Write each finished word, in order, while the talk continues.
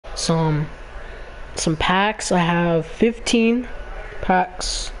some packs. I have 15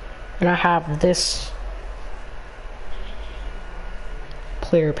 packs, and I have this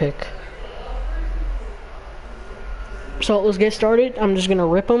player pick. So let's get started. I'm just gonna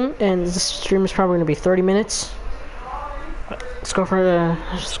rip them, and this stream is probably gonna be 30 minutes. Let's go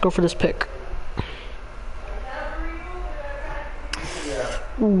for this pick.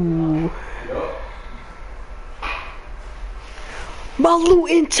 Ooh. My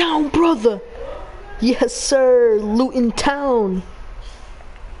Luton Town brother. Yes, sir. Luton Town.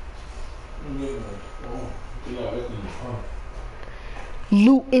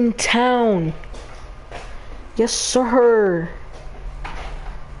 Luton Town. Yes, sir.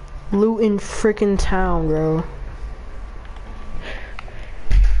 Luton frickin' Town, bro.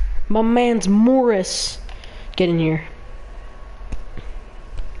 My man's Morris. Get in here.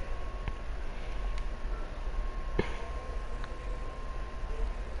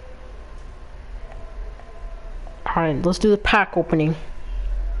 Alright, let's do the pack opening.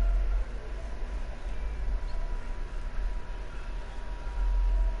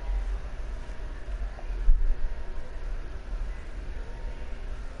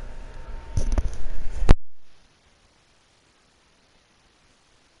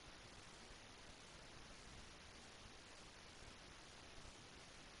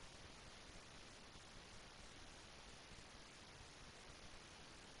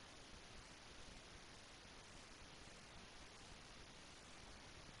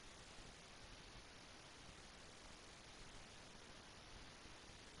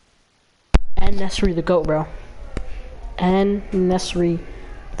 And Nesri the GOAT, bro. And Nesri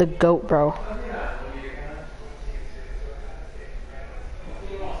the GOAT, bro.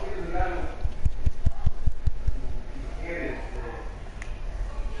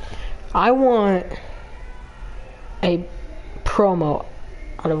 I want a promo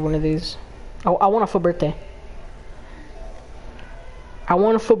out of one of these. I want a full birthday. I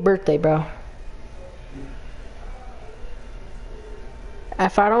want a full birthday, bro.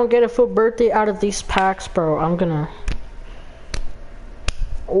 If I don't get a full birthday out of these packs, bro, I'm gonna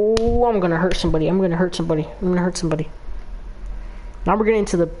hurt somebody. I'm gonna hurt somebody. Now we're getting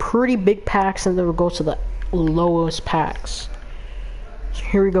into the pretty big packs, and then we'll go to the lowest packs. So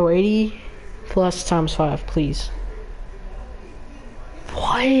here we go, 80 plus times 5, please.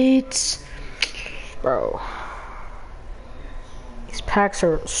 What? Bro. These packs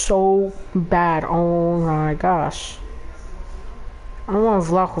are so bad. Oh my gosh. I don't want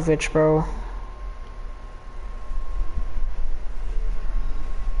Vlahovic, bro.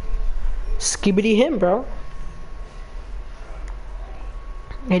 Skibbity him, bro.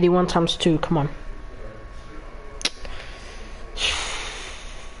 81 times 2, come on.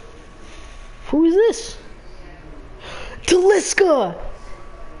 Who is this? Talisca!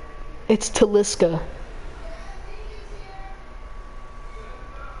 It's Talisca.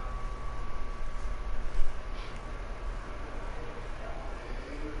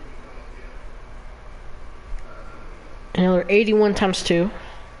 Another 81 times 2.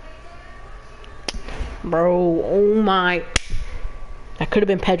 Bro, oh my. That could have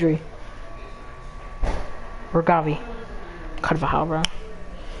been Pedri. Or Gavi. Carvajal, bro.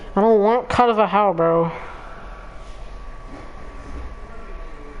 I don't want Carvajal, bro.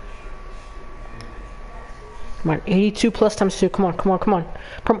 Come on, 82 plus times 2. Come on.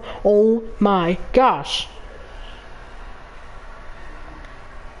 Oh my gosh.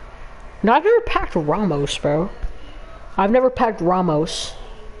 No, I've never packed Ramos, bro. I've never packed Ramos.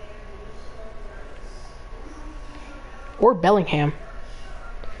 Or Bellingham.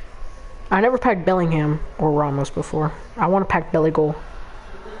 I never packed Bellingham or Ramos before. I want to pack Belligol.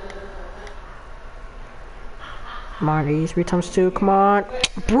 Come on, 83 times 2. Come on.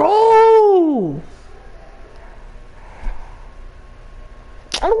 Bro!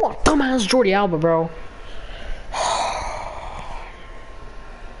 I don't want dumbass Jordi Alba, bro.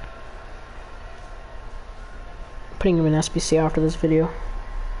 Putting him in SBC after this video.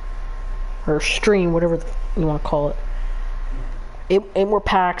 Or stream, whatever you want to call it. 8 more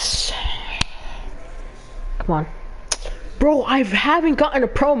packs. Come on. Bro, I haven't gotten a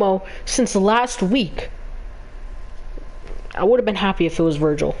promo since last week. I would have been happy if it was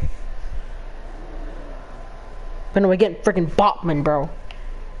Virgil. But no, we're getting freaking Botman, bro.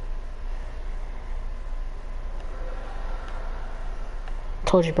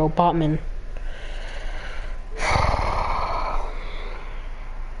 Told you, bro, Botman.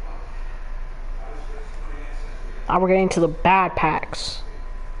 Now we're getting to the bad packs,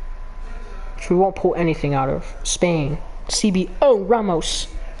 which we won't pull anything out of. Spain. CB. Oh, Ramos.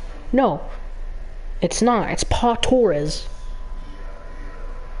 No. It's not. It's Pau Torres.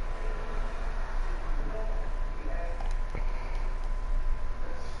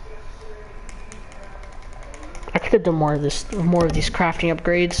 could have done more of this, more of these crafting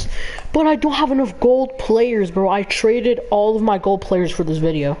upgrades, but I don't have enough gold players, bro. I traded all of my gold players for this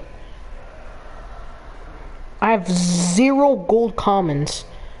video. I have 0 gold commons.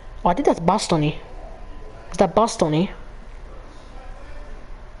 Oh, I think that's Bastoni. Is that Bastoni?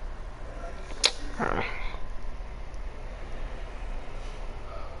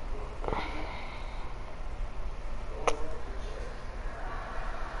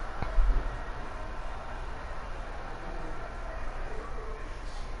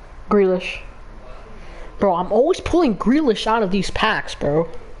 Grealish. Bro, I'm always pulling Grealish out of these packs, bro.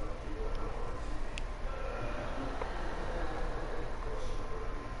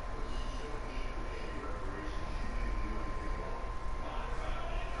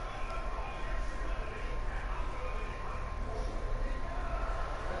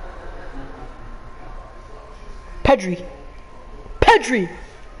 Pedri. Pedri!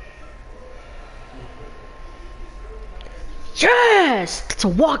 Yes! It's a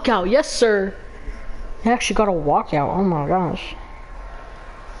walkout, yes sir! I actually got a walkout, oh my gosh.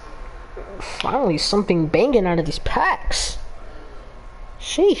 Finally something banging out of these packs.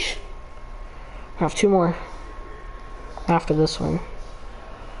 Sheesh. I have 2 more after this one.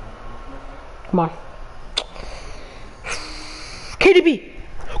 Come on. KDB!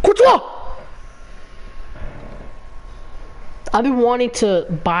 Courtois! I've been wanting to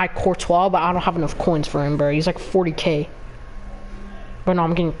buy Courtois, but I don't have enough coins for him, bro. He's like 40k. But no,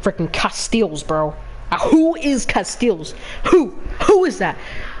 I'm getting freaking Casteels, bro. Who is Casteels? Who is that?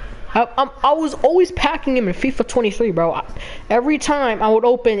 I was always packing him in FIFA 23, bro. Every time I would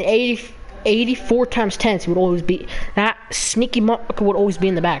open 84 times 10s, he would always be... That sneaky motherfucker would always be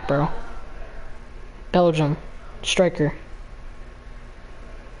in the back, bro. Belgium. Striker.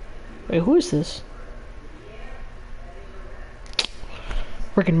 Wait, who is this?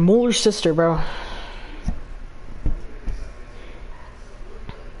 Freaking Muller's sister, bro.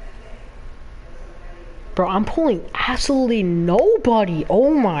 Bro, I'm pulling absolutely nobody.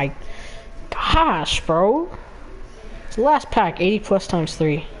 Oh my gosh, bro. It's the last pack, 80 plus times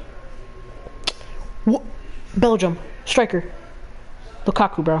 3. What? Belgium, striker.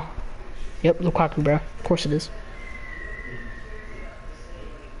 Lukaku, bro. Yep, Lukaku, bro. Of course it is.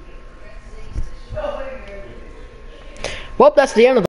 Well, that's the end of the